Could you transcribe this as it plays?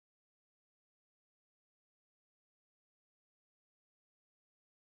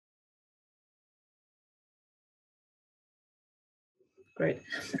Great.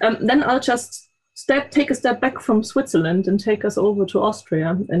 Then I'll just take a step back from Switzerland and take us over to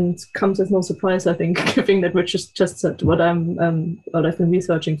Austria. And it comes as no surprise, I think, given that Rich just said what I've been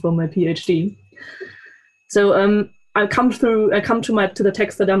researching for my PhD. So I come to the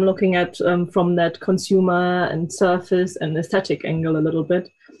text that I'm looking at from that consumer and surface and aesthetic angle a little bit.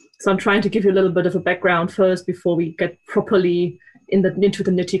 So I'm trying to give you a little bit of a background first before we get properly into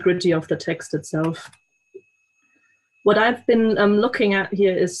the nitty-gritty of the text itself. What I've been looking at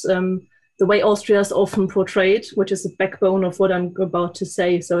here is the way Austria is often portrayed, which is the backbone of what I'm about to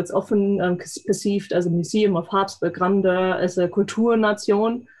say. So it's often perceived as a museum of Habsburg grandeur, as a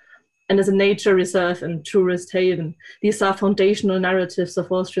Kulturnation, and as a nature reserve and tourist haven. These are foundational narratives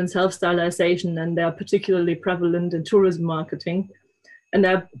of Austrian self-stylization, and they are particularly prevalent in tourism marketing. And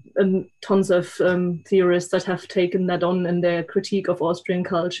there are tons of theorists that have taken that on in their critique of Austrian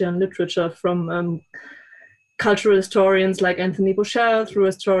culture and literature, from cultural historians like Anthony Boucher, through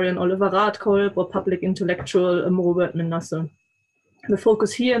historian Oliver Radkolb, or public intellectual Robert Menasse. The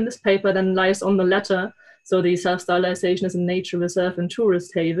focus here in this paper then lies on the latter, so the self-stylization as a nature reserve and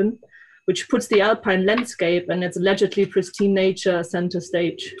tourist haven, which puts the Alpine landscape and its allegedly pristine nature center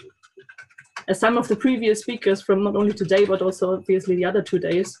stage. As some of the previous speakers from not only today, but also obviously the other 2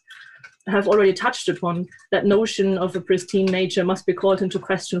 days, have already touched upon, that notion of a pristine nature must be called into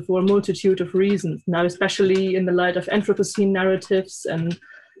question for a multitude of reasons, now especially in the light of Anthropocene narratives and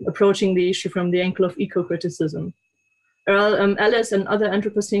approaching the issue from the angle of eco-criticism. Earl Ellis and other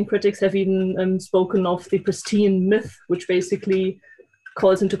Anthropocene critics have even spoken of the pristine myth, which basically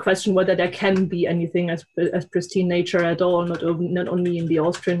calls into question whether there can be anything as pristine nature at all, not only in the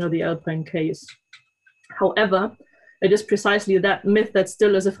Austrian or the Alpine case. However, it is precisely that myth that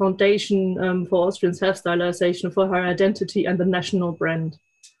still is a foundation for Austrian self-stylization, for her identity and the national brand.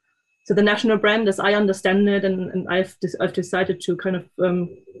 So the national brand, as I understand it, and I've decided to kind of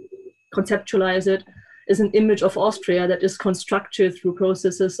conceptualize it, is an image of Austria that is constructed through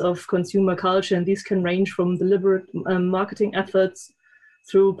processes of consumer culture, and these can range from deliberate marketing efforts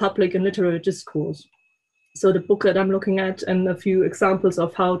through public and literary discourse. So the book that I'm looking at and a few examples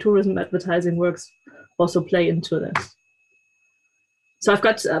of how tourism advertising works also play into this. So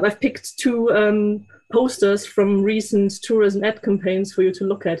I've picked 2 posters from recent tourism ad campaigns for you to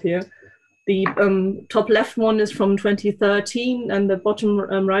look at here. The top left one is from 2013 and the bottom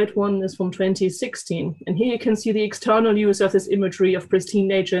right one is from 2016. And here you can see the external use of this imagery of pristine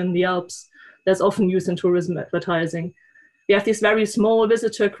nature in the Alps that's often used in tourism advertising. We have these very small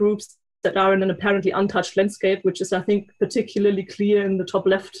visitor groups that are in an apparently untouched landscape, which is, I think, particularly clear in the top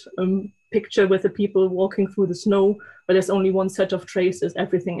left picture with the people walking through the snow, where there's only one set of traces.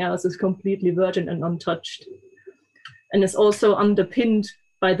 Everything else is completely virgin and untouched. And it's also underpinned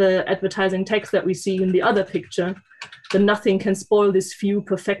by the advertising text that we see in the other picture, that nothing can spoil this view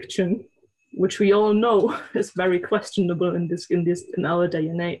perfection, which we all know is very questionable in our day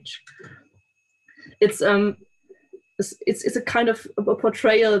and age. It's a kind of a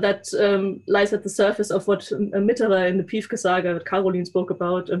portrayal that lies at the surface of what Mitterer in the Piefke saga that Caroline spoke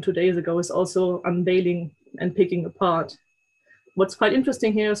about 2 days ago is also unveiling and picking apart. What's quite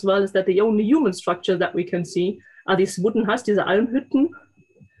interesting here as well is that the only human structure that we can see are these wooden huts, these Almhütten,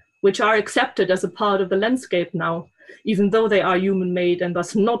 which are accepted as a part of the landscape now, even though they are human-made and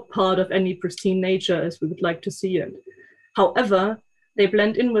thus not part of any pristine nature as we would like to see it. However, they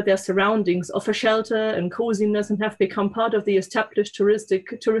blend in with their surroundings, offer shelter and coziness, and have become part of the established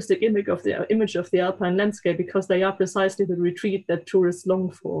touristic image of the Alpine landscape, because they are precisely the retreat that tourists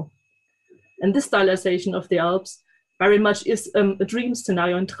long for. And this stylization of the Alps very much is a dream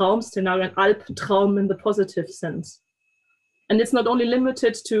scenario, and Traum scenario, and Alptraum in the positive sense. And it's not only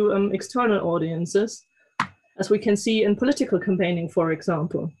limited to external audiences, as we can see in political campaigning, for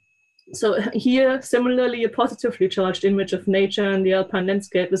example. So here, similarly, a positively charged image of nature and the Alpine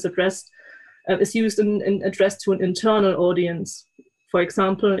landscape is used and addressed to an internal audience. For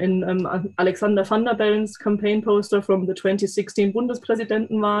example, in Alexander Van der Bellen's campaign poster from the 2016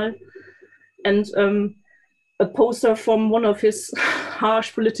 Bundespräsidentenwahl, and a poster from one of his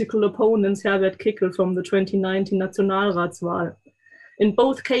harsh political opponents, Herbert Kickl, from the 2019 Nationalratswahl. In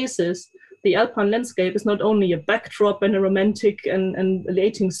both cases, the Alpine landscape is not only a backdrop and a romantic and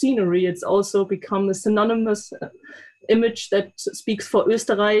elating scenery, it's also become a synonymous image that speaks for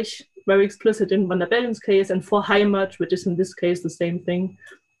Österreich, very explicit in Van der Bellen's case, and for Heimat, which is in this case the same thing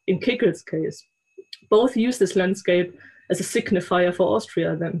in Kickl's case. Both use this landscape as a signifier for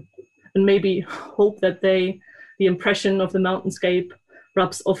Austria then, and maybe hope that the impression of the mountainscape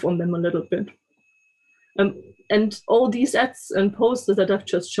rubs off on them a little bit. And all these ads and posters that I've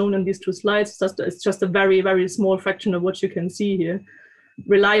just shown in these 2 slides, it's just a very, very small fraction of what you can see here.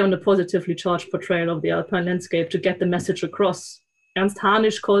 rely on a positively charged portrayal of the Alpine landscape to get the message across. Ernst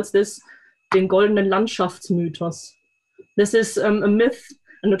Harnisch calls this den goldenen Landschaftsmythos. This is a myth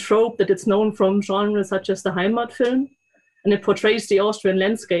and a trope that it's known from genres such as the Heimatfilm, and it portrays the Austrian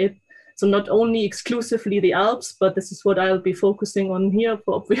landscape. So not only exclusively the Alps, but this is what I'll be focusing on here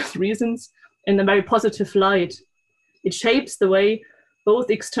for obvious reasons, in a very positive light. It shapes the way both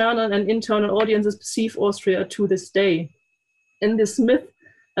external and internal audiences perceive Austria to this day. And this myth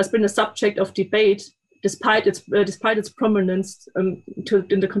has been a subject of debate despite its prominence in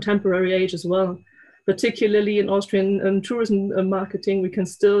the contemporary age as well. Particularly in Austrian tourism marketing, we can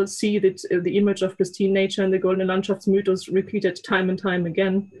still see that the image of pristine nature and the golden Landschaftsmythos repeated time and time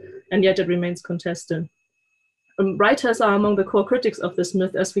again, and yet it remains contested. Writers are among the core critics of this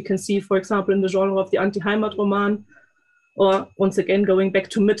myth, as we can see, for example, in the genre of the anti-Heimatroman, or once again going back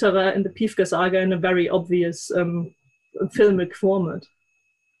to Mitterer and the Piefke saga in a very obvious filmic format.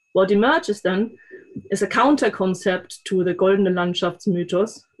 What emerges then is a counter-concept to the golden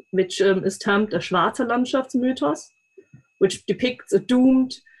Landschaftsmythos, which is termed a schwarzer Landschaftsmythos, which depicts a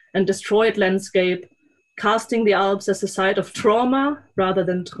doomed and destroyed landscape, casting the Alps as a site of trauma rather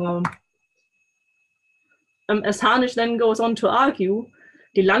than Traum. As Harnisch then goes on to argue,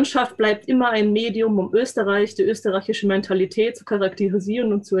 die Landschaft bleibt immer ein Medium, Österreich, die österreichische Mentalität zu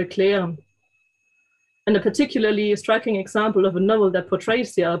charakterisieren und zu erklären. And a particularly striking example of a novel that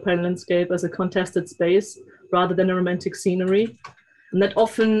portrays the Alpine landscape as a contested space rather than a romantic scenery, and that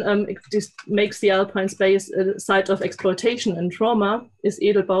often makes the Alpine space a site of exploitation and trauma, is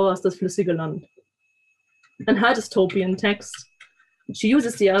Edelbauer's Das flüssige Land. In her dystopian text, she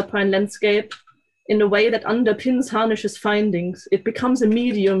uses the Alpine landscape in a way that underpins Harnisch's findings. It becomes a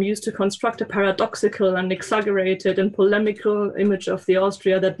medium used to construct a paradoxical and exaggerated and polemical image of the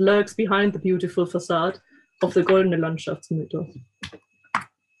Austria that lurks behind the beautiful facade of the Goldene Landschaftsmythos.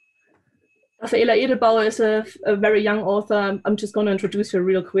 Raffaela Edelbauer is a very young author. I'm just going to introduce her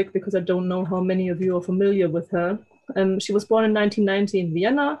real quick because I don't know how many of you are familiar with her. She was born in 1990 in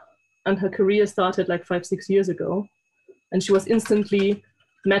Vienna, and her career started like 5-6 years ago. And she was instantly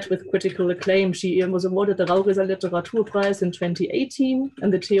met with critical acclaim. She was awarded the Rauriser Literaturpreis in 2018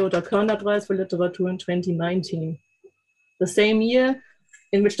 and the Theodor Körner Preis for Literatur in 2019. The same year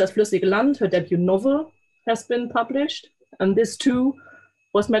in which Das flüssige Land, her debut novel, has been published. And this too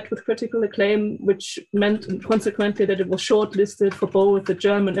was met with critical acclaim, which meant consequently that it was shortlisted for both the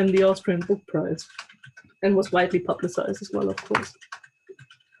German and the Austrian Book Prize, and was widely publicized as well, of course.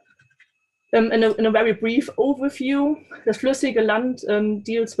 In a very brief overview, Das flüssige Land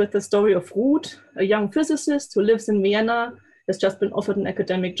deals with the story of Ruth, a young physicist who lives in Vienna, has just been offered an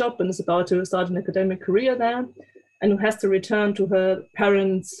academic job and is about to start an academic career there, and who has to return to her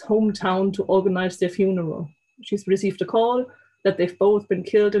parents' hometown to organize their funeral. She's received a call that they've both been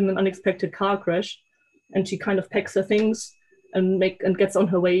killed in an unexpected car crash, and she kind of packs her things and gets on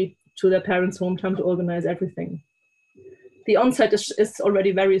her way to their parents' hometown to organize everything. The onset is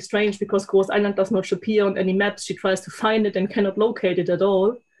already very strange because Groß Island does not appear on any maps. She tries to find it and cannot locate it at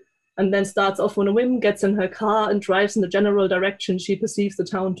all, and then starts off on a whim, gets in her car and drives in the general direction she perceives the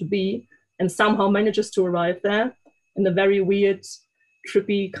town to be, and somehow manages to arrive there in a very weird,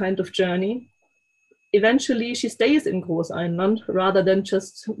 trippy kind of journey. Eventually, she stays in Groß Island rather than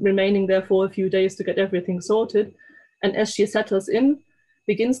just remaining there for a few days to get everything sorted, and as she settles in,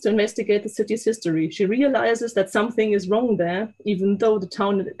 begins to investigate the city's history. She realizes that something is wrong there, even though the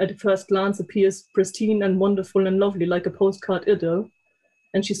town at first glance appears pristine and wonderful and lovely like a postcard idyll.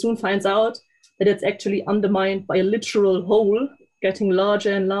 And she soon finds out that it's actually undermined by a literal hole, getting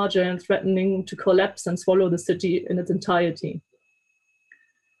larger and larger and threatening to collapse and swallow the city in its entirety.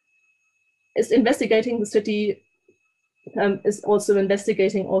 Is investigating the city is also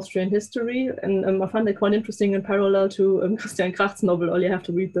investigating Austrian history, and I find it quite interesting in parallel to Christian Kracht's novel. All you have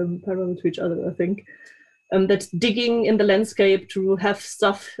to read them parallel to each other, I think. That digging in the landscape to have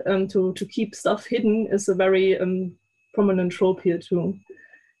stuff, to keep stuff hidden is a very prominent trope here too.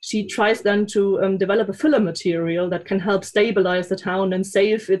 She tries then to develop a filler material that can help stabilize the town and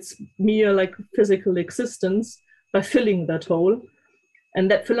save its mere like physical existence by filling that hole. And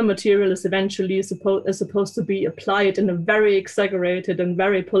that filler material is eventually supposed to be applied in a very exaggerated and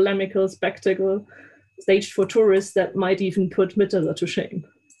very polemical spectacle staged for tourists that might even put Mitterer to shame.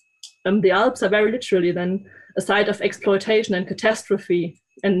 The Alps are very literally then a site of exploitation and catastrophe,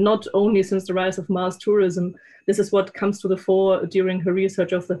 and not only since the rise of mass tourism. This is what comes to the fore during her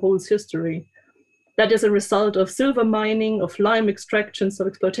research of the Hole's history. That is a result of silver mining, of lime extractions, of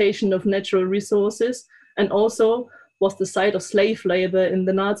exploitation of natural resources, and also was the site of slave labor in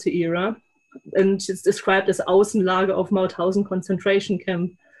the Nazi era, and it's described as Außenlager of Mauthausen concentration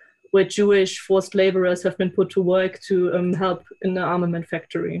camp, where Jewish forced laborers have been put to work to help in the armament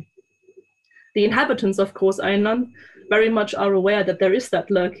factory. The inhabitants of Großeinland very much are aware that there is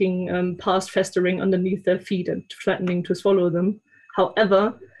that lurking past festering underneath their feet and threatening to swallow them.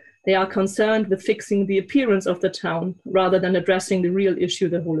 However, they are concerned with fixing the appearance of the town rather than addressing the real issue,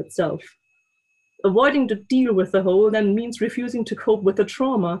 the hole itself. Avoiding to deal with the hole then means refusing to cope with the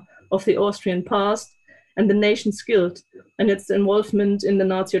trauma of the Austrian past and the nation's guilt and its involvement in the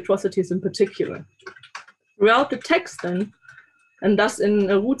Nazi atrocities in particular. Throughout the text then, and thus in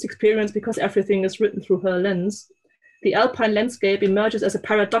Ruth's experience, because everything is written through her lens, the Alpine landscape emerges as a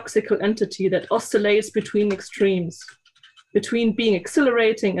paradoxical entity that oscillates between extremes, between being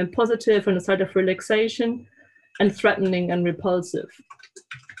exhilarating and positive on a side of relaxation and threatening and repulsive.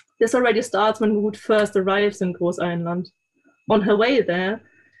 This already starts when Ruth first arrives in Großeinland. On her way there,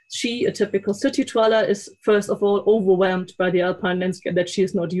 she, a typical city dweller, is first of all overwhelmed by the Alpine landscape that she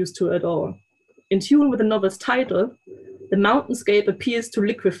is not used to at all. In tune with the novel's title, the mountainscape appears to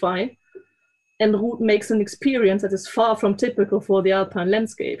liquefy, and Ruth makes an experience that is far from typical for the Alpine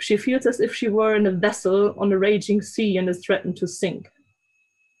landscape. She feels as if she were in a vessel on a raging sea and is threatened to sink.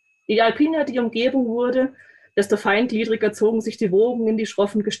 Je alpiner die Umgebung wurde, desto feingliedriger zogen sich die Wogen in die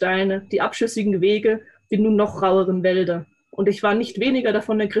schroffen Gesteine, die abschüssigen Wege, die nun noch raueren Wälder. Und ich war nicht weniger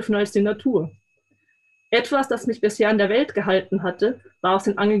davon ergriffen als die Natur. Etwas, das mich bisher in der Welt gehalten hatte, war aus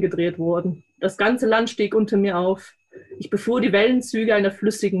den Angeln gedreht worden. Das ganze Land stieg unter mir auf. Ich befuhr die Wellenzüge einer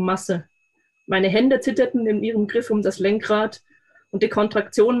flüssigen Masse. Meine Hände zitterten in ihrem Griff um das Lenkrad und die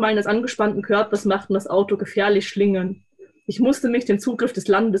Kontraktionen meines angespannten Körpers machten das Auto gefährlich schlingern. Ich musste mich dem Zugriff des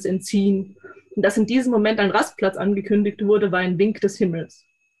Landes entziehen. Und dass in diesem Moment ein Rastplatz angekündigt wurde, war ein Wink des Himmels.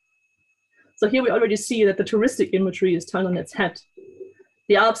 So here we already see that the touristic imagery is turned on its head.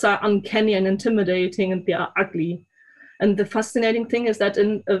 The Alps are uncanny and intimidating, and they are ugly. And the fascinating thing is that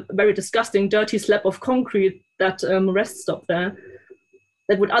in a very disgusting, dirty slab of concrete, that rest stop there,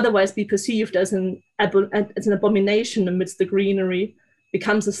 that would otherwise be perceived as an abomination amidst the greenery,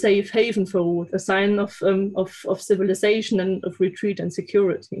 becomes a safe haven for Ruth, a sign of civilization and of retreat and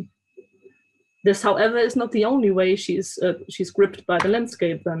security. This, however, is not the only way she's gripped by the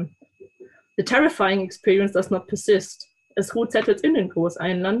landscape then. The terrifying experience does not persist. As Ruth settles in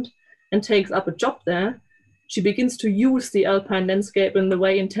Großeinland and takes up a job there, she begins to use the Alpine landscape in the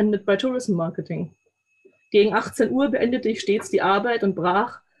way intended by tourism marketing. Gegen 18 Uhr beendete ich stets die Arbeit und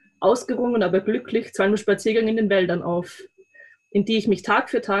brach, ausgerungen, aber glücklich, zu einem Spaziergang in den Wäldern auf, in die ich mich Tag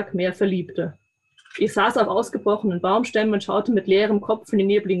für Tag mehr verliebte. Ich saß auf ausgebrochenen Baumstämmen und schaute mit leerem Kopf in die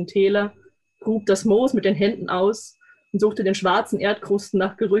nebligen Täler, grub das Moos mit den Händen aus und suchte den schwarzen Erdkrusten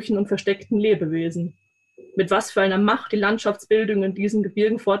nach Gerüchen und versteckten Lebewesen. Mit was für einer Macht die Landschaftsbildung in diesen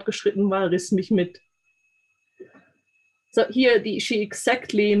Gebirgen fortgeschritten war, riss mich mit. So here she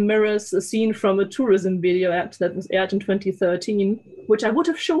exactly mirrors a scene from a tourism video app that was aired in 2013, which I would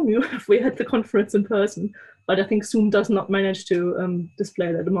have shown you if we had the conference in person, but I think Zoom does not manage to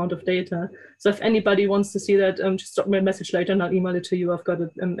display that amount of data. So if anybody wants to see that, just drop me a message later and I'll email it to you. I've got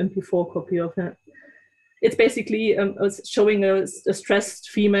an MP4 copy of it. It's basically showing a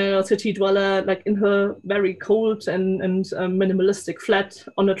stressed female city dweller, like in her very cold and minimalistic flat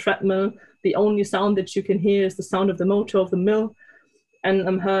on a treadmill. The only sound that you can hear is the sound of the motor of the mill,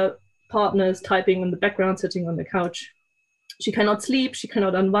 and her partner is typing in the background, sitting on the couch. She cannot sleep, she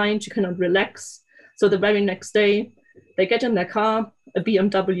cannot unwind, she cannot relax. So the very next day, they get in their car, a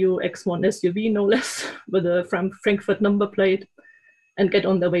BMW X1 SUV, no less, with a Frankfurt number plate, and get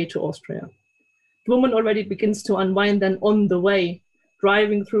on their way to Austria. The woman already begins to unwind then on the way,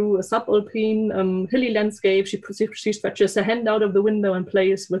 driving through a subalpine, hilly landscape. She stretches her hand out of the window and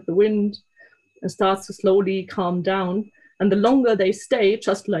plays with the wind and starts to slowly calm down. And the longer they stay,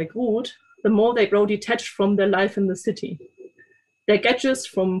 just like Ruth, the more they grow detached from their life in the city. Their gadgets,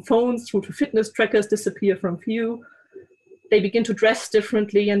 from phones through to fitness trackers, disappear from view. They begin to dress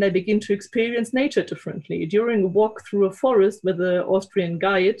differently and they begin to experience nature differently. During a walk through a forest with an Austrian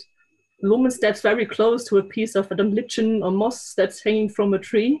guide, the woman steps very close to a piece of lichen or moss that's hanging from a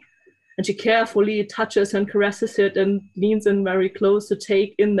tree, and she carefully touches and caresses it and leans in very close to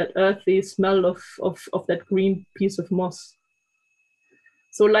take in that earthy smell of that green piece of moss.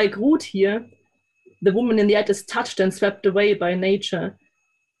 So like Ruth here, the woman in the ad is touched and swept away by nature.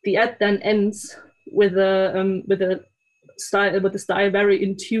 The ad then ends with a style very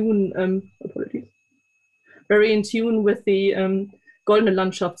in tune, very in tune with the Goldene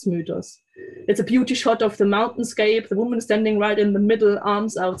Landschaftsmythos. It's a beauty shot of the mountainscape, the woman standing right in the middle,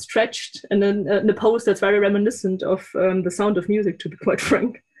 arms outstretched, and then in a pose that's very reminiscent of The Sound of Music, to be quite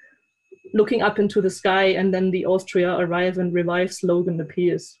frank. looking up into the sky, and then the Austria arrive and revive slogan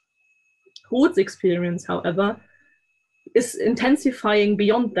appears. Ruth's experience, however, is intensifying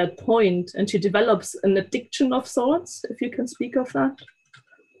beyond that point, and she develops an addiction of sorts, if you can speak of that.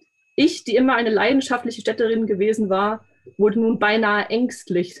 Ich, die immer eine leidenschaftliche Städterin gewesen war, wurde nun beinahe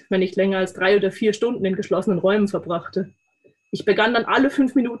ängstlich, wenn ich länger als 3 oder 4 Stunden in geschlossenen Räumen verbrachte. Ich begann dann alle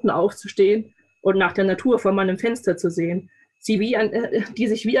 5 Minuten aufzustehen und nach der Natur vor meinem Fenster zu sehen, die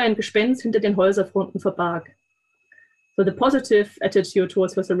sich wie ein Gespenst hinter den Häuserfronten verbarg. So the positive attitude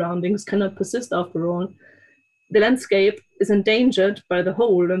towards her surroundings cannot persist after all. The landscape is endangered by the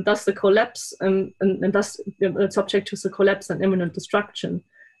whole, and thus the collapse, and thus subject to the collapse and imminent destruction.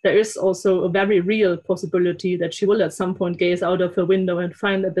 There is also a very real possibility that she will at some point gaze out of her window and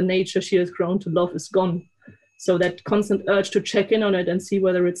find that the nature she has grown to love is gone. So that constant urge to check in on it and see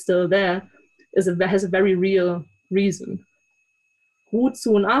whether it's still there has a very real reason. Ruth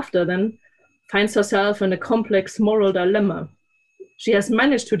soon after then finds herself in a complex moral dilemma. She has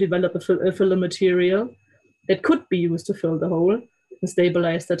managed to develop a filler material that could be used to fill the hole and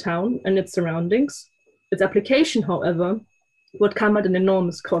stabilize the town and its surroundings. Its application, however, would come at an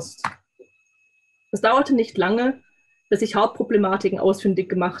enormous cost. Es dauerte nicht lange, bis ich Hauptproblematiken ausfindig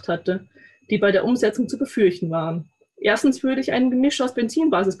gemacht hatte, die bei der Umsetzung zu befürchten waren. Erstens würde ich ein Gemisch aus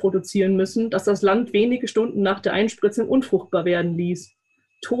Benzinbasis produzieren müssen, das das Land wenige Stunden nach der Einspritzung unfruchtbar werden ließ.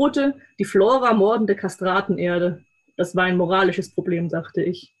 Tote, die Flora mordende Kastratenerde. Das war ein moralisches Problem, dachte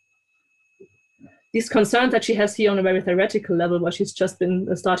ich. These concerns that she has here on a very theoretical level, where she's just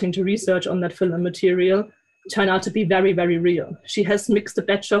been starting to research on that filler material, turn out to be very, very real. She has mixed a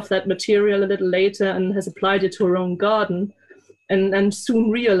batch of that material a little later and has applied it to her own garden, and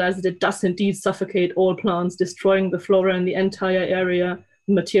soon realized that it does indeed suffocate all plants, destroying the flora in the entire area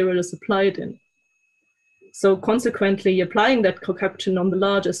the material is applied in. So consequently, applying that concoction on the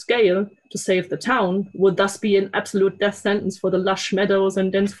larger scale to save the town would thus be an absolute death sentence for the lush meadows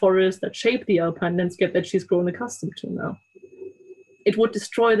and dense forests that shape the alpine landscape that she's grown accustomed to now. It would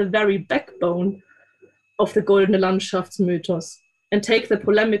destroy the very backbone of the Goldene Landschaftsmythos and take the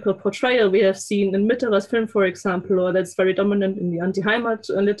polemical portrayal we have seen in Mitterers film, for example, or that's very dominant in the anti-Heimat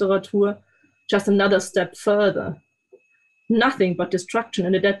literature, just another step further. Nothing but destruction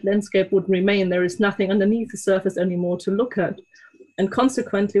in a dead landscape would remain. There is nothing underneath the surface anymore to look at. And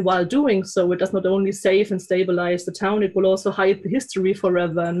consequently, while doing so, it does not only save and stabilize the town, it will also hide the history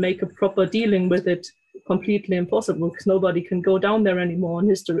forever and make a proper dealing with it completely impossible, because nobody can go down there anymore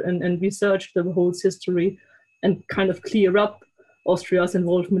and research the whole history and kind of clear up Austria's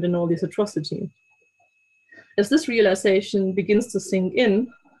involvement in all these atrocities. As this realization begins to sink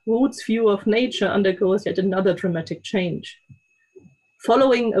in, Ruth's view of nature undergoes yet another dramatic change.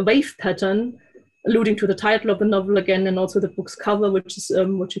 Following a wave pattern, alluding to the title of the novel again, and also the book's cover, which is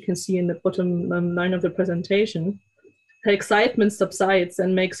what you can see in the bottom line of the presentation, her excitement subsides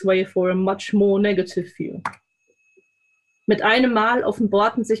and makes way for a much more negative view. Mit einem Mal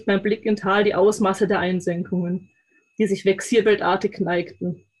offenbarten sich beim Blick in Tal die Ausmaße der Einsenkungen, die sich vexierbeltartig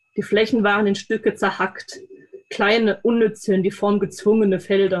neigten. Die Flächen waren in Stücke zerhackt, kleine, unnütze, in die Form gezwungene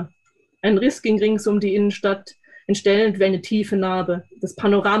Felder. Ein Riss ging rings um die Innenstadt, entstellend wie eine tiefe Narbe. Das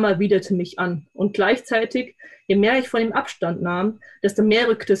Panorama widerte mich an. Und gleichzeitig, je mehr ich von ihm Abstand nahm, desto mehr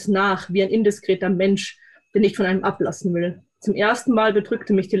rückte es nach, wie ein indiskreter Mensch, den ich von einem ablassen will. Zum ersten Mal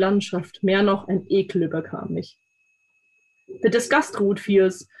bedrückte mich die Landschaft, mehr noch ein Ekel überkam mich. The disgust Ruth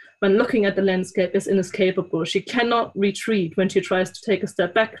feels when looking at the landscape is inescapable. She cannot retreat. When she tries to take a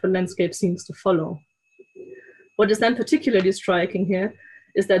step back, the landscape seems to follow. What is then particularly striking here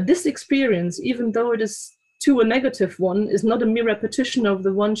is that this experience, even though it is to a negative one, is not a mere repetition of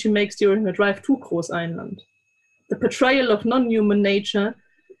the one she makes during her drive to Großeinland. The portrayal of non-human nature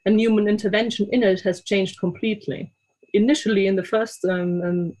and human intervention in it has changed completely. Initially, in the first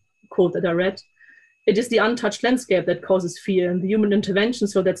quote that I read, it is the untouched landscape that causes fear, and the human intervention,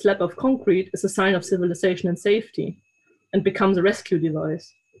 so that slab of concrete, is a sign of civilization and safety, and becomes a rescue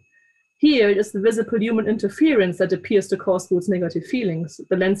device. Here, it is the visible human interference that appears to cause Ruth's negative feelings.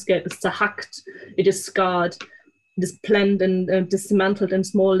 The landscape is zerhackt, it is scarred, it is planned and dismantled in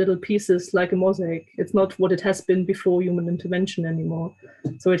small little pieces like a mosaic. It's not what it has been before human intervention anymore.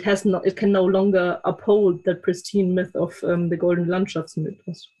 So it can no longer uphold that pristine myth of the Golden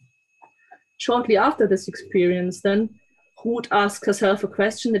Landschaftsmythos. Shortly after this experience, then, Ruth asks herself a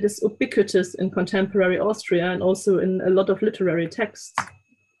question that is ubiquitous in contemporary Austria and also in a lot of literary texts.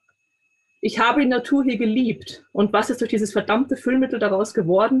 Ich habe die Natur hier geliebt. Und was ist durch dieses verdammte Füllmittel daraus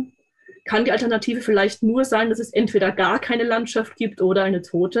geworden? Kann die Alternative vielleicht nur sein, dass es entweder gar keine Landschaft gibt oder eine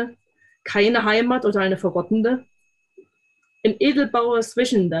tote? Keine Heimat oder eine verrottende? In Edelbauer's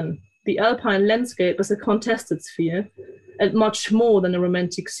vision, then, The alpine landscape is a contested sphere, and much more than a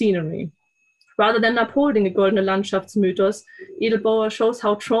romantic scenery. Rather than upholding a golden Landschaftsmythos, Edelbauer shows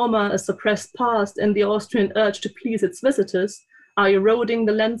how trauma, a suppressed past, and the Austrian urge to please its visitors are eroding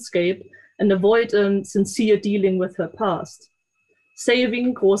the landscape and avoid a sincere dealing with her past.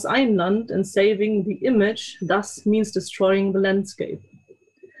 Saving Großeinland and saving the image thus means destroying the landscape.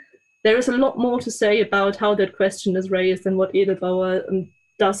 There is a lot more to say about how that question is raised and what Edelbauer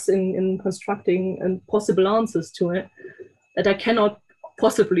does in constructing possible answers to it that I cannot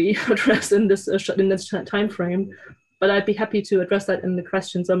possibly address in this time frame, but I'd be happy to address that in the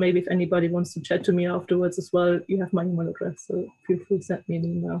questions, or maybe if anybody wants to chat to me afterwards as well, you have my email address, so feel free to send me an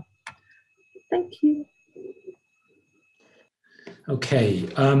email. Thank you. Okay.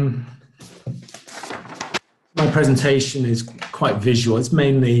 My presentation is quite visual. It's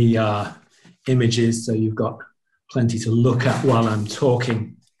mainly images, so you've got plenty to look at while I'm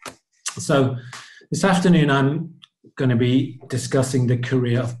talking. So this afternoon I'm going to be discussing the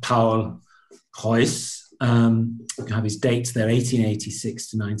career of Paul Preuss. You have his dates there, 1886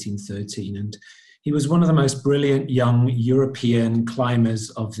 to 1913, and he was one of the most brilliant young European climbers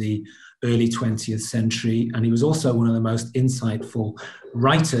of the early 20th century, and he was also one of the most insightful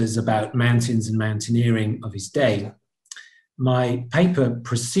writers about mountains and mountaineering of his day. My paper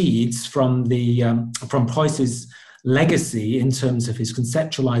proceeds from Preuss's legacy in terms of his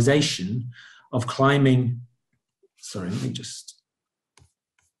conceptualization of climbing. Sorry, let me just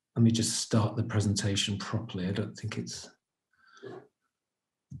start the presentation properly. I don't think it's.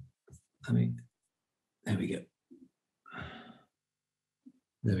 There we go.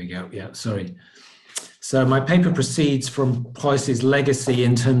 There we go. Yeah, sorry. So my paper proceeds from Preuss's legacy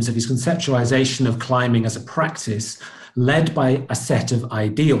in terms of his conceptualization of climbing as a practice led by a set of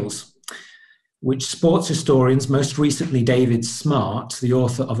ideals, which sports historians, most recently David Smart, the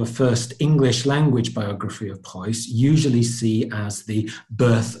author of a first English language biography of Preuss, usually see as the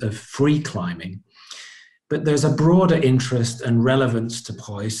birth of free climbing. But there's a broader interest and relevance to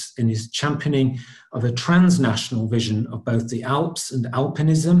Preuss in his championing of a transnational vision of both the Alps and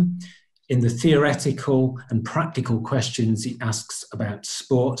alpinism, in the theoretical and practical questions he asks about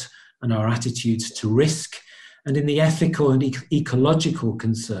sport and our attitudes to risk, and in the ethical and ecological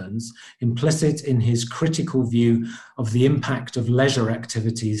concerns implicit in his critical view of the impact of leisure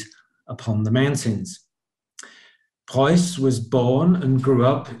activities upon the mountains. Preuss was born and grew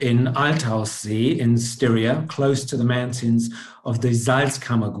up in Alptraum in Styria, close to the mountains of the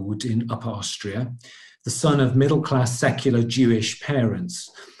Salzkammergut in Upper Austria, the son of middle-class secular Jewish parents.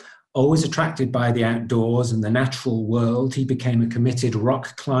 Always attracted by the outdoors and the natural world, he became a committed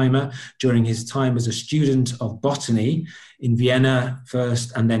rock climber during his time as a student of botany in Vienna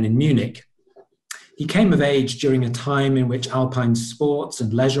first and then in Munich. He came of age during a time in which alpine sports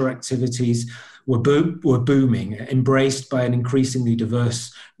and leisure activities were booming, embraced by an increasingly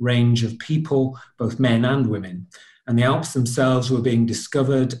diverse range of people, both men and women. And the Alps themselves were being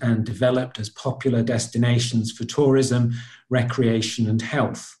discovered and developed as popular destinations for tourism, recreation, and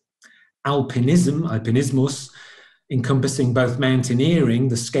health. Alpinismus, encompassing both mountaineering,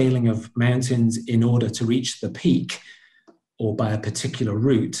 the scaling of mountains in order to reach the peak, or by a particular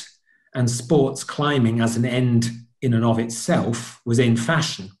route, and sports climbing as an end in and of itself, was in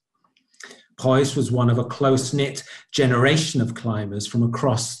fashion. Preuss was one of a close-knit generation of climbers from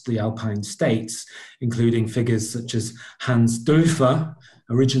across the Alpine states, including figures such as Hans Dülfer,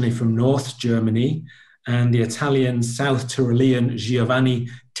 originally from North Germany, and the Italian South Tyrolean Giovanni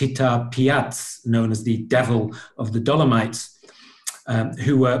Tita Piazzi, known as the Devil of the Dolomites,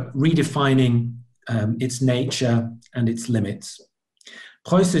 who were redefining its nature and its limits.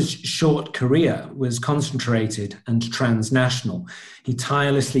 Preuss's short career was concentrated and transnational. He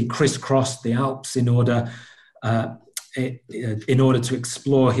tirelessly crisscrossed the Alps in order to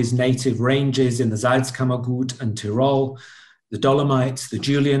explore his native ranges in the Salzkammergut and Tyrol, the Dolomites, the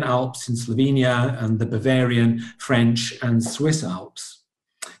Julian Alps in Slovenia, and the Bavarian, French, and Swiss Alps.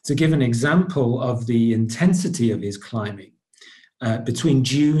 To give an example of the intensity of his climbing, between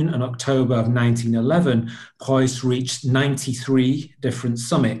June and October of 1911, Preuss reached 93 different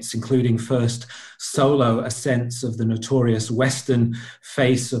summits, including first solo ascents of the notorious western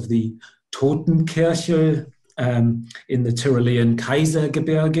face of the Totenkirche in the Tyrolean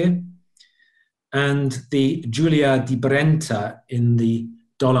Kaisergebirge, and the Giulia di Brenta in the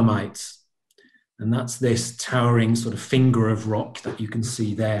Dolomites. And that's this towering sort of finger of rock that you can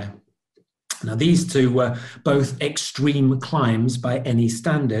see there. Now, these two were both extreme climbs by any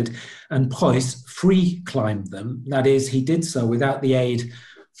standard, and Preuss free climbed them. That is, he did so without the aid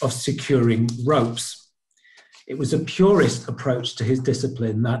of securing ropes. It was a purist approach to his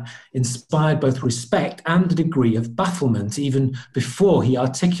discipline that inspired both respect and a degree of bafflement, even before he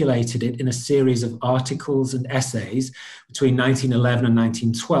articulated it in a series of articles and essays between 1911 and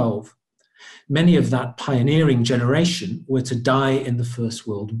 1912. Many of that pioneering generation were to die in the First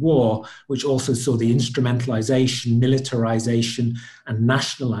World War, which also saw the instrumentalization, militarization, and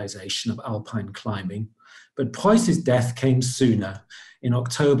nationalization of alpine climbing. But Preuss's death came sooner, in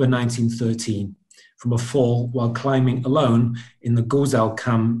October 1913, from a fall while climbing alone in the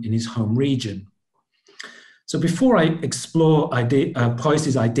Gozelkamm in his home region. So before I explore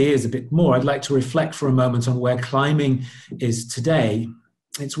Preuss's ideas a bit more, I'd like to reflect for a moment on where climbing is today.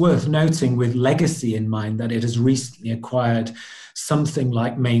 It's worth noting with legacy in mind that it has recently acquired something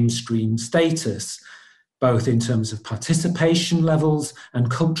like mainstream status, both in terms of participation levels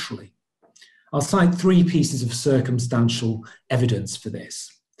and culturally. I'll cite 3 pieces of circumstantial evidence for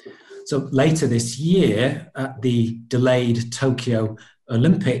this. So later this year, at the delayed Tokyo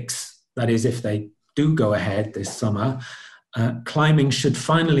Olympics, that is, if they do go ahead this summer, climbing should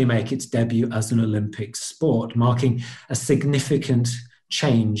finally make its debut as an Olympic sport, marking a significant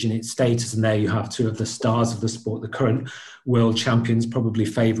change in its status. And there you have 2 of the stars of the sport, the current world champions, probably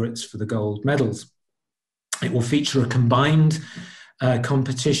favourites for the gold medals. It will feature a combined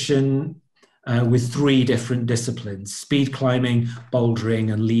competition with 3 different disciplines: speed climbing,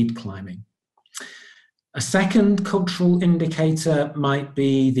 bouldering, and lead climbing. A second cultural indicator might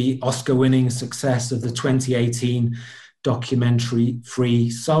be the Oscar-winning success of the 2018 documentary Free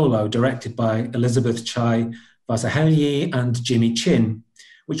Solo, directed by Elizabeth Chai Vasahelyi and Jimmy Chin,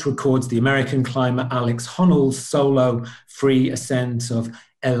 which records the American climber Alex Honnold's solo free ascent of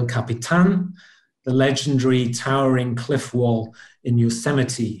El Capitan, the legendary towering cliff wall in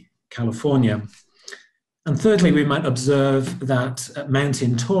Yosemite, California. And thirdly, we might observe that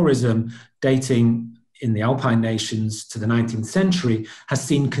mountain tourism, dating in the Alpine nations to the 19th century, has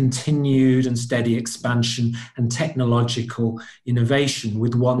seen continued and steady expansion and technological innovation,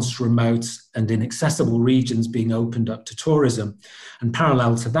 with once remote and inaccessible regions being opened up to tourism. And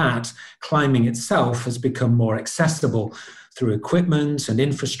parallel to that, climbing itself has become more accessible through equipment and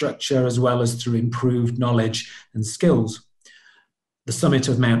infrastructure, as well as through improved knowledge and skills. The summit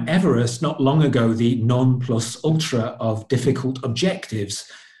of Mount Everest, not long ago the non plus ultra of difficult objectives,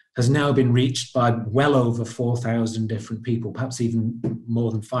 has now been reached by well over 4,000 different people, perhaps even more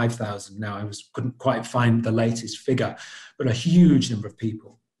than 5,000 now. I couldn't quite find the latest figure, but a huge number of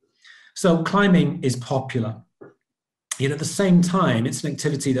people. So climbing is popular. Yet at the same time, it's an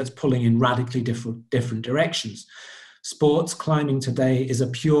activity that's pulling in radically different directions. Sports climbing today is a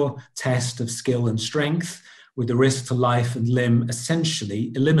pure test of skill and strength, with the risk to life and limb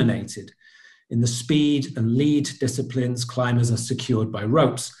essentially eliminated. In the speed and lead disciplines, climbers are secured by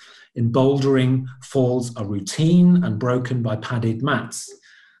ropes. In bouldering, falls are routine and broken by padded mats.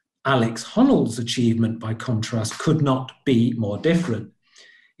 Alex Honnold's achievement, by contrast, could not be more different.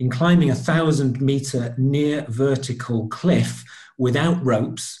 In climbing a 1,000-meter near vertical cliff without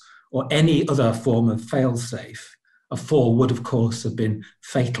ropes or any other form of fail-safe, a fall would, of course, have been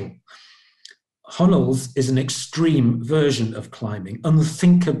fatal. Honnold's is an extreme version of climbing,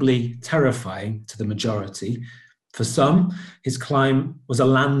 unthinkably terrifying to the majority. For some, his climb was a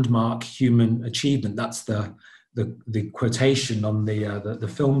landmark human achievement. That's the quotation on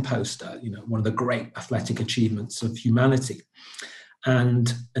the film poster, one of the great athletic achievements of humanity,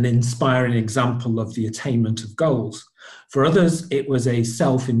 and an inspiring example of the attainment of goals. For others, it was a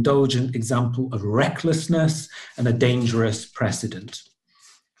self-indulgent example of recklessness and a dangerous precedent.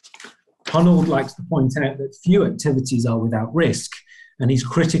 Honnold likes to point out that few activities are without risk, and he's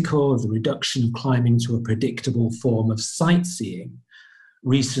critical of the reduction of climbing to a predictable form of sightseeing.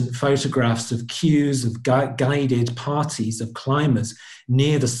 Recent photographs of queues of guided parties of climbers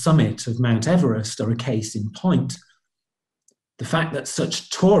near the summit of Mount Everest are a case in point. The fact that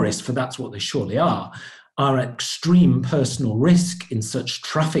such tourists, for that's what they surely are at extreme personal risk in such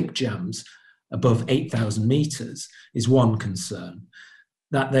traffic jams above 8,000 meters is one concern.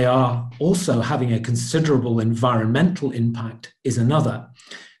 That they are also having a considerable environmental impact is another,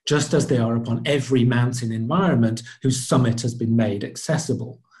 just as they are upon every mountain environment whose summit has been made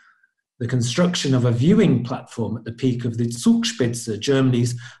accessible. The construction of a viewing platform at the peak of the Zugspitze,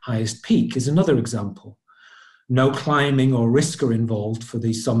 Germany's highest peak, is another example. No climbing or risk are involved for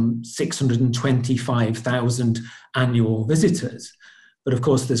the some 625,000 annual visitors, but of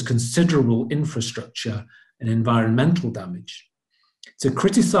course there's considerable infrastructure and environmental damage. To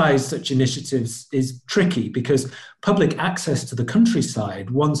criticize such initiatives is tricky because public access to the countryside,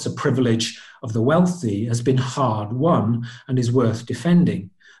 once a privilege of the wealthy, has been hard won and is worth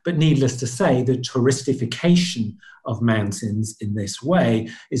defending. But needless to say, the touristification of mountains in this way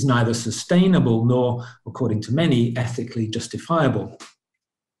is neither sustainable nor, according to many, ethically justifiable.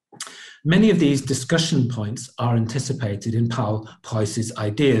 Many of these discussion points are anticipated in Paul Preuss's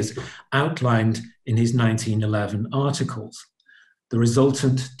ideas, outlined in his 1911 articles. The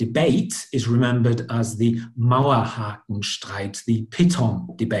resultant debate is remembered as the Mauerhakenstreit, the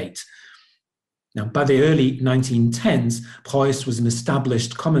Piton debate. Now, by the early 1910s, Preuss was an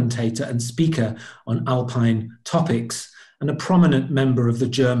established commentator and speaker on Alpine topics and a prominent member of the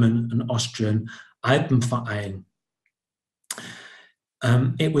German and Austrian Alpenverein.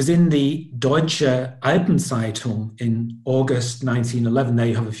 It was in the Deutsche Alpenzeitung in August 1911. There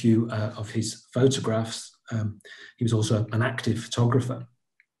you have a few of his photographs. He was also an active photographer.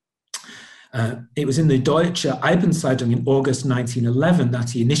 It was in the Deutsche Alpenzeitung in August 1911 that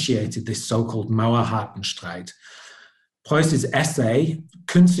he initiated this so-called Mauerhakenstreit. Preuss's essay,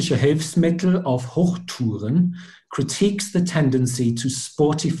 Künstliche Hilfsmittel auf Hochtouren, critiques the tendency to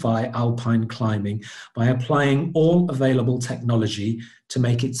sportify alpine climbing by applying all available technology to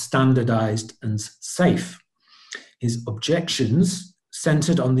make it standardized and safe. His objections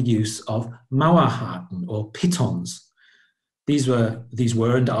centered on the use of Mauerhaken or pitons. These were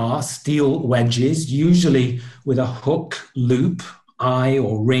and are steel wedges, usually with a hook, loop, eye,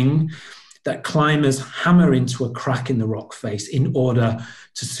 or ring, that climbers hammer into a crack in the rock face in order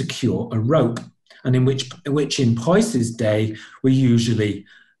to secure a rope, and in which in Preuss's day were usually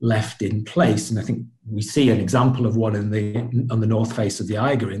left in place. And I think we see an example of one on the north face of the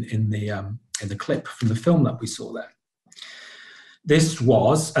Eiger in the clip from the film that we saw there. This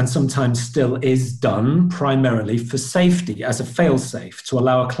was, and sometimes still is, done primarily for safety, as a fail-safe, to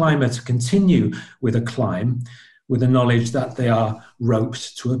allow a climber to continue with a climb with the knowledge that they are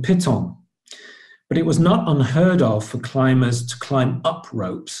roped to a piton. But it was not unheard of for climbers to climb up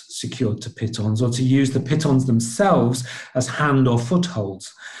ropes secured to pitons, or to use the pitons themselves as hand or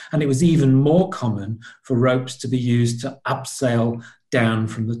footholds. And it was even more common for ropes to be used to abseil down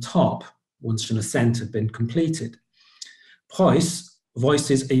from the top once an ascent had been completed. Preuss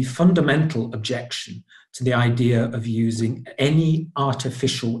voices a fundamental objection to the idea of using any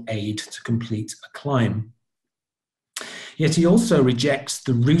artificial aid to complete a climb. Yet he also rejects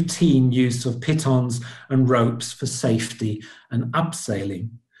the routine use of pitons and ropes for safety and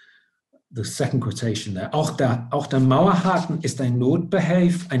abseiling. The second quotation there. Auch der Mauerhaken ist ein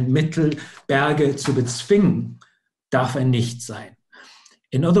Notbehelf, ein Mittel, Berge zu bezwingen, darf nicht sein.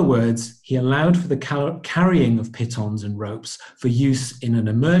 In other words, he allowed for the carrying of pitons and ropes for use in an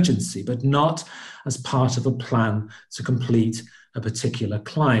emergency, but not as part of a plan to complete a particular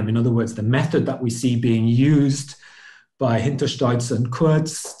climb. In other words, the method that we see being used by Hinterstoitz and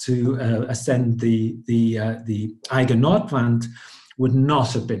Kurz to ascend the Eiger Nordwand would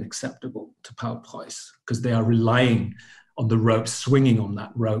not have been acceptable to Paul Preuss, because they are relying on the rope, swinging on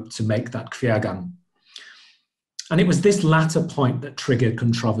that rope to make that Quergang. And it was this latter point that triggered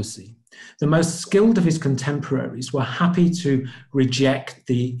controversy. The most skilled of his contemporaries were happy to reject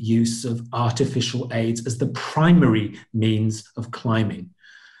the use of artificial aids as the primary means of climbing.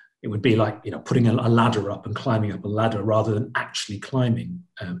 It would be like, putting a ladder up and climbing up a ladder rather than actually climbing,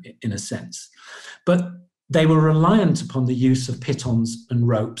 in a sense. But they were reliant upon the use of pitons and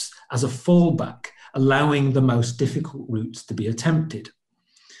ropes as a fallback, allowing the most difficult routes to be attempted.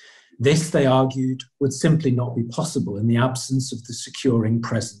 This, they argued, would simply not be possible in the absence of the securing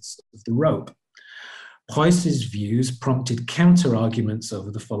presence of the rope. Preuss's views prompted counter-arguments over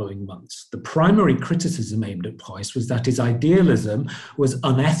the following months. The primary criticism aimed at Preuss was that his idealism was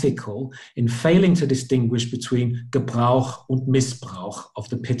unethical in failing to distinguish between Gebrauch und Missbrauch of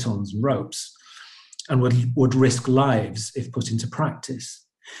the pitons and ropes, and would risk lives if put into practice.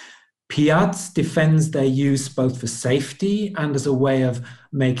 Piaz defends their use both for safety and as a way of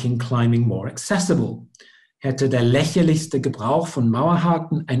making climbing more accessible. Hätte der lächerlichste Gebrauch von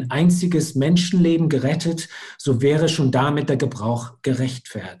Mauerhaken ein einziges Menschenleben gerettet, so wäre schon damit der Gebrauch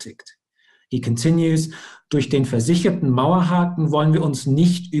gerechtfertigt. He continues, durch den versicherten Mauerhaken wollen wir uns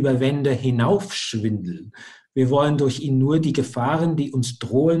nicht über Wände hinaufschwindeln. Wir wollen durch ihn nur die Gefahren, die uns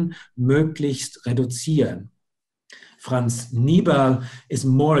drohen, möglichst reduzieren. Franz Nieberl is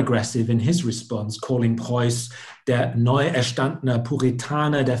more aggressive in his response, calling Preuss der neu erstandene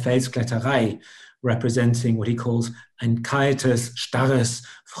Puritaner der Felskletterei, representing what he calls ein kaltes, starres,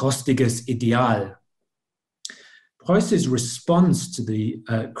 frostiges Ideal. Preuss's response to the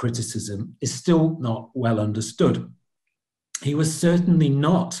criticism is still not well understood. He was certainly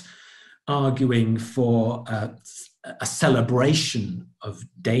not arguing for a celebration of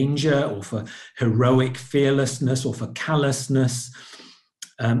danger or for heroic fearlessness or for callousness.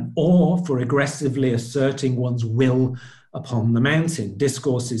 or for aggressively asserting one's will upon the mountain,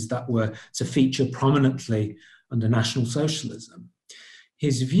 discourses that were to feature prominently under National Socialism.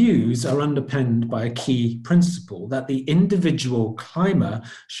 His views are underpinned by a key principle that the individual climber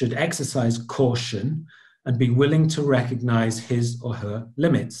should exercise caution and be willing to recognize his or her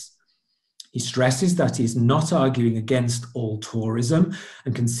limits. He stresses that he's not arguing against all tourism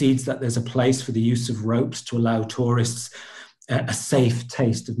and concedes that there's a place for the use of ropes to allow tourists a safe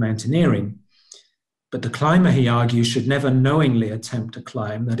taste of mountaineering. But the climber, he argues, should never knowingly attempt a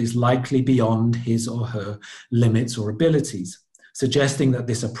climb that is likely beyond his or her limits or abilities, suggesting that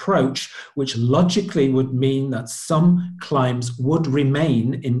this approach, which logically would mean that some climbs would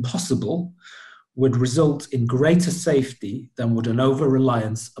remain impossible, would result in greater safety than would an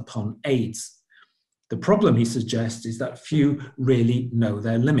over-reliance upon aids. The problem, he suggests, is that few really know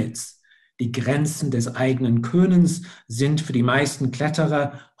their limits. Die Grenzen des eigenen Könnens sind für die meisten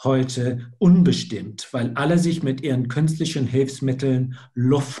Kletterer heute unbestimmt, weil alle sich mit ihren künstlichen Hilfsmitteln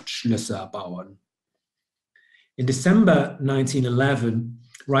Luftschlösser bauen. In December 1911,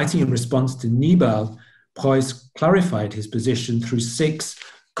 writing in response to Nibal, Preuss clarified his position through 6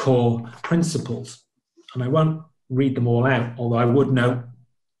 core principles. And I won't read them all out, although I would note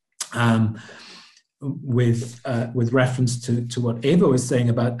with reference to what Eva was saying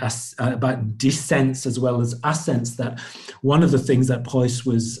about descents as well as ascents, that one of the things that Preuss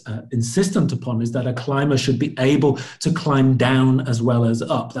was insistent upon is that a climber should be able to climb down as well as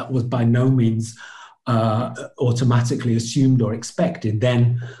up. That was by no means automatically assumed or expected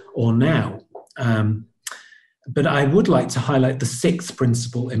then or now. But I would like to highlight the 6th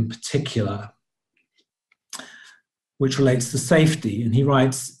principle in particular, which relates to safety. And he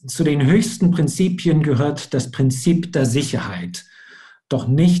writes, zu den höchsten Prinzipien gehört das Prinzip der Sicherheit, doch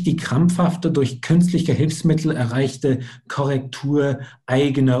nicht die krampfhafte, durch künstliche Hilfsmittel erreichte Korrektur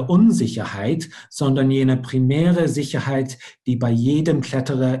eigener Unsicherheit, sondern jene primäre Sicherheit, die bei jedem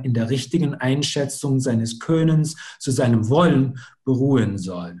Kletterer in der richtigen Einschätzung seines Könnens zu seinem Wollen beruhen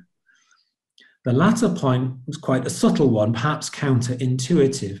soll. The latter point was quite a subtle one, perhaps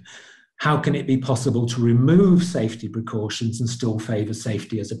counterintuitive. How can it be possible to remove safety precautions and still favor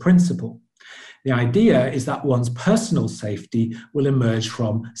safety as a principle? The idea is that one's personal safety will emerge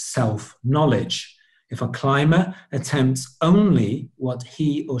from self-knowledge. If a climber attempts only what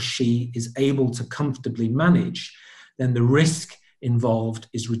he or she is able to comfortably manage, then the risk involved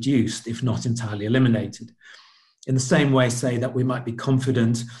is reduced, if not entirely eliminated. In the same way, say that we might be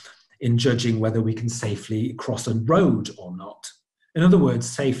confident in judging whether we can safely cross a road or not. In other words,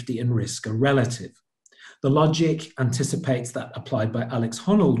 safety and risk are relative. The logic anticipates that applied by Alex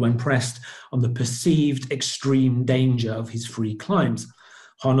Honnold when pressed on the perceived extreme danger of his free climbs.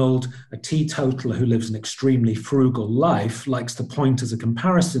 Honnold, a teetotaler who lives an extremely frugal life, likes to point as a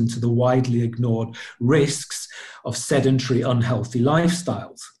comparison to the widely ignored risks of sedentary, unhealthy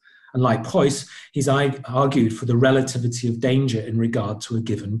lifestyles. And like Preuss, he's argued for the relativity of danger in regard to a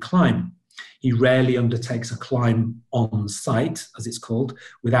given climb. He rarely undertakes a climb on site, as it's called,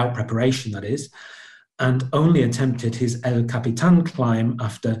 without preparation, that is, and only attempted his El Capitan climb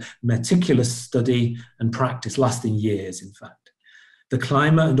after meticulous study and practice lasting years, in fact. The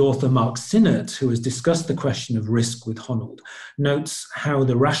climber and author Mark Sinnert, who has discussed the question of risk with Honnold, notes how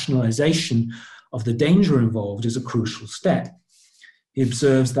the rationalization of the danger involved is a crucial step. He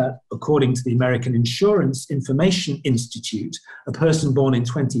observes that, according to the American Insurance Information Institute, a person born in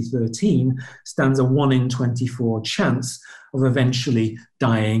 2013 stands a 1 in 24 chance of eventually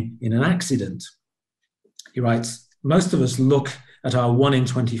dying in an accident. He writes, most of us look at our 1 in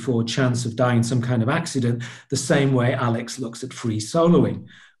 24 chance of dying in some kind of accident the same way Alex looks at free soloing.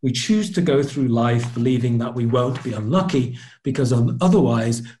 We choose to go through life believing that we won't be unlucky because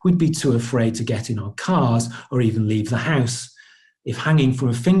otherwise we'd be too afraid to get in our cars or even leave the house. If hanging from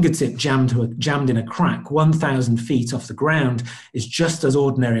a fingertip jammed in a crack 1,000 feet off the ground is just as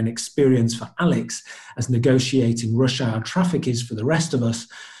ordinary an experience for Alex as negotiating rush hour traffic is for the rest of us,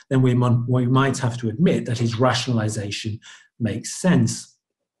 then we might have to admit that his rationalization makes sense.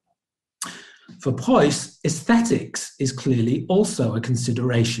 For Preuss, aesthetics is clearly also a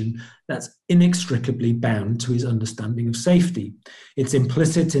consideration that's inextricably bound to his understanding of safety. It's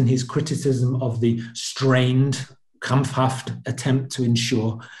implicit in his criticism of the strained, krampfhaft attempt to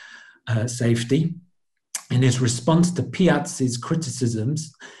ensure safety. In his response to Piazzi's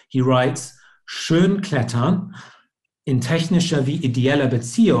criticisms, he writes, schön klettern in technischer wie ideeller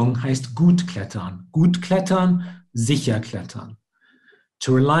Beziehung heißt gut klettern. Gut klettern, sicher klettern.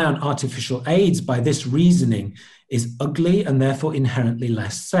 To rely on artificial aids by this reasoning is ugly and therefore inherently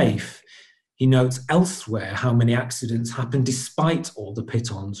less safe. He notes elsewhere how many accidents happen despite all the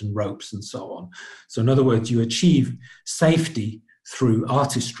pitons and ropes and so on. So in other words, you achieve safety through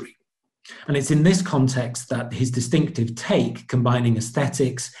artistry. And it's in this context that his distinctive take, combining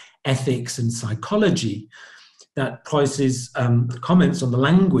aesthetics, ethics, and psychology, that Preuss's comments on the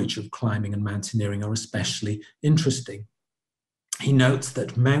language of climbing and mountaineering are especially interesting. He notes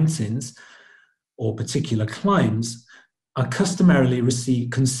that mountains, or particular climbs, are customarily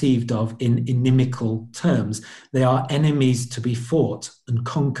conceived of in inimical terms. They are enemies to be fought and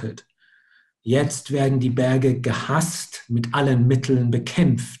conquered. Jetzt werden die Berge gehasst, mit allen Mitteln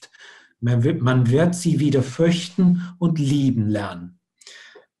bekämpft. Man wird sie wieder fürchten und lieben lernen.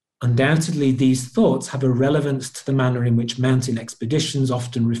 Undoubtedly, these thoughts have a relevance to the manner in which mountain expeditions,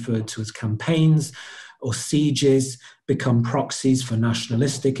 often referred to as campaigns or sieges, become proxies for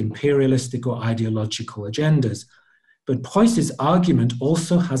nationalistic, imperialistic, or ideological agendas. But Preuss's argument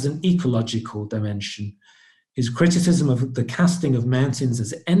also has an ecological dimension. His criticism of the casting of mountains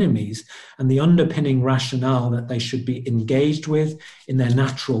as enemies and the underpinning rationale that they should be engaged with in their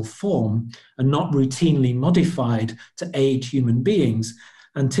natural form and not routinely modified to aid human beings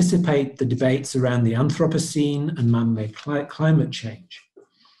anticipate the debates around the Anthropocene and man-made climate change.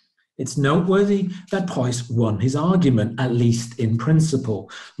 It's noteworthy that Preuss won his argument, at least in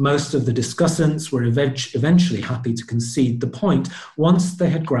principle. Most of the discussants were eventually happy to concede the point once they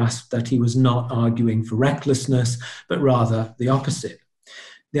had grasped that he was not arguing for recklessness, but rather the opposite.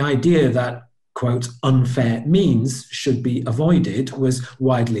 The idea that, quote, unfair means should be avoided was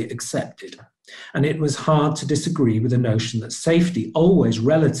widely accepted. And it was hard to disagree with the notion that safety, always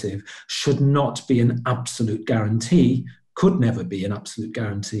relative, should not be an absolute guarantee, could never be an absolute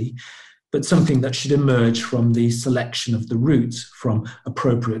guarantee, but something that should emerge from the selection of the routes, from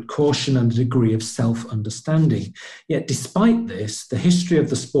appropriate caution and a degree of self-understanding. Yet despite this, the history of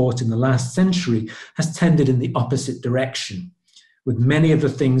the sport in the last century has tended in the opposite direction, with many of the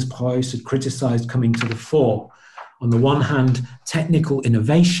things Preuss had criticized coming to the fore. On the one hand, technical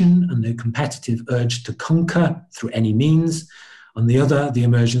innovation and the competitive urge to conquer through any means. On the other, the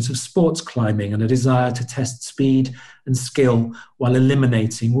emergence of sports climbing and a desire to test speed and skill while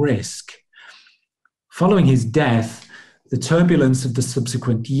eliminating risk. Following his death, the turbulence of the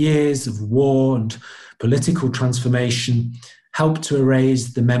subsequent years of war and political transformation helped to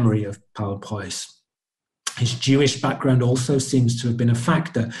erase the memory of Paul Preuss. His Jewish background also seems to have been a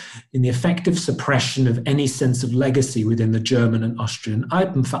factor in the effective suppression of any sense of legacy within the German and Austrian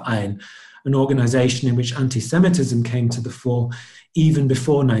Alpenverein, an organization in which anti-Semitism came to the fore even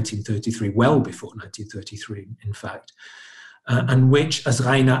before 1933, well before 1933, in fact, and which, as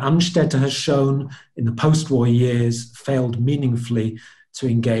Rainer Amstetter has shown in the post-war years, failed meaningfully to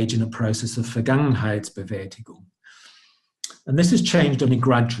engage in a process of Vergangenheitsbewältigung. And this has changed only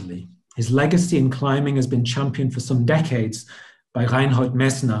gradually. His legacy in climbing has been championed for some decades by Reinhold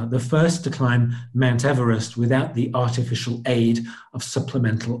Messner, the first to climb Mount Everest without the artificial aid of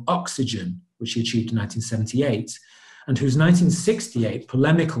supplemental oxygen, which he achieved in 1978, and whose 1968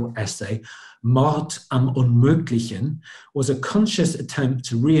 polemical essay, Mord am Unmöglichen, was a conscious attempt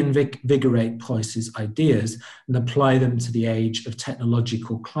to reinvigorate Preuss's ideas and apply them to the age of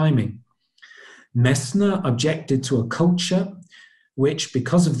technological climbing. Messner objected to a culture which,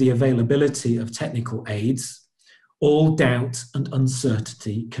 because of the availability of technical aids, all doubt and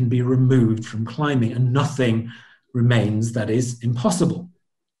uncertainty can be removed from climbing and nothing remains that is impossible.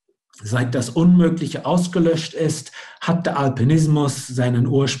 Seit das Unmögliche ausgelöscht ist, hat der Alpinismus seinen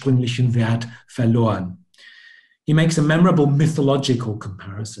ursprünglichen Wert verloren. He makes a memorable mythological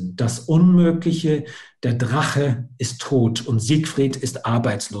comparison. Das Unmögliche, der Drache, ist tot und Siegfried ist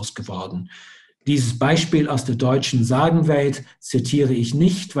arbeitslos geworden. Dieses Beispiel aus der deutschen Sagenwelt zitiere ich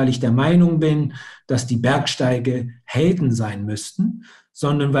nicht, weil ich der Meinung bin, dass die Bergsteige Helden sein müssten,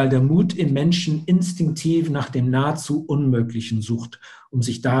 sondern weil der Mut im Menschen instinktiv nach dem nahezu Unmöglichen sucht, um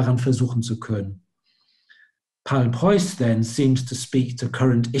sich daran versuchen zu können. Paul Preuss then seems to speak to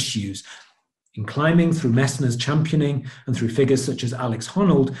current issues. In climbing, through Messner's championing and through figures such as Alex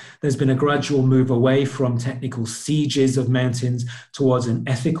Honnold, there's been a gradual move away from technical sieges of mountains towards an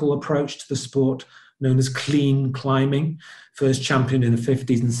ethical approach to the sport known as clean climbing, first championed in the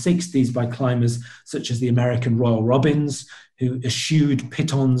 50s and 60s by climbers such as the American Royal Robbins, who eschewed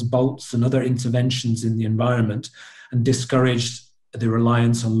pitons, bolts, and other interventions in the environment and discouraged the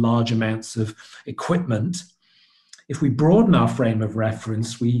reliance on large amounts of equipment. If we broaden our frame of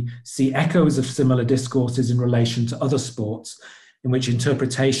reference, we see echoes of similar discourses in relation to other sports in which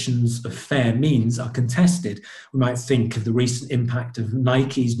interpretations of fair means are contested. We might think of the recent impact of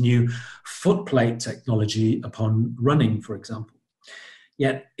Nike's new footplate technology upon running, for example.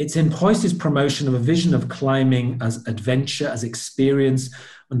 Yet it's in Preuss's promotion of a vision of climbing as adventure, as experience,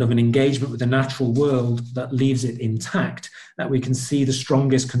 and of an engagement with the natural world that leaves it intact that we can see the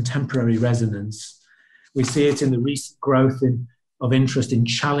strongest contemporary resonance. We see it in the recent growth of interest in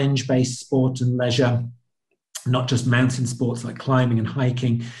challenge-based sport and leisure, not just mountain sports like climbing and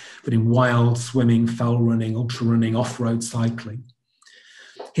hiking, but in wild swimming, fell running, ultra running, off-road cycling.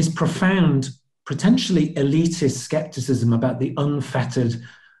 His profound, potentially elitist skepticism about the unfettered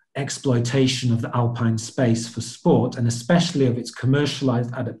exploitation of the alpine space for sport, and especially of its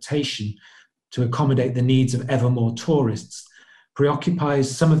commercialized adaptation to accommodate the needs of ever more tourists,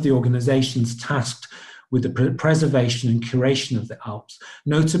 preoccupies some of the organizations tasked with the preservation and curation of the Alps,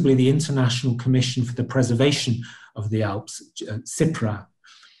 notably the International Commission for the Preservation of the Alps, CIPRA,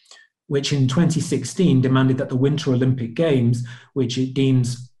 which in 2016 demanded that the Winter Olympic Games, which it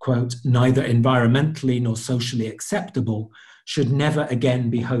deems, quote, neither environmentally nor socially acceptable, should never again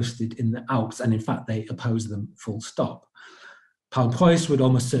be hosted in the Alps. And in fact, they oppose them full stop. Paul Preuss would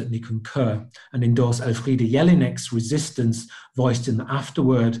almost certainly concur and endorse Elfriede Jelinek's resistance voiced in the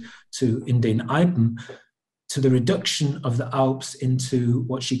afterword to In den Alpen to the reduction of the Alps into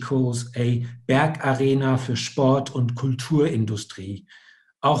what she calls a Bergarena für Sport- und Kulturindustrie.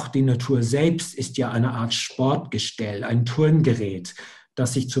 Auch die Natur selbst ist ja eine Art Sportgestell, ein Turngerät,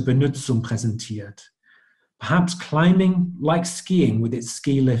 das sich zur Benutzung präsentiert. Perhaps climbing, like skiing with its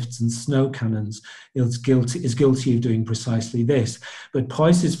ski lifts and snow cannons, is guilty of doing precisely this. But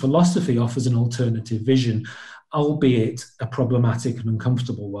Preuss's philosophy offers an alternative vision, albeit a problematic and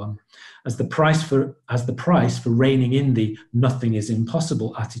uncomfortable one, as the price for reining in the nothing is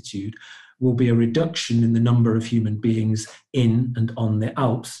impossible attitude will be a reduction in the number of human beings in and on the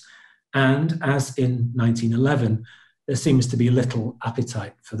Alps. And as in 1911, there seems to be little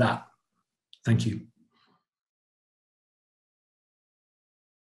appetite for that. Thank you.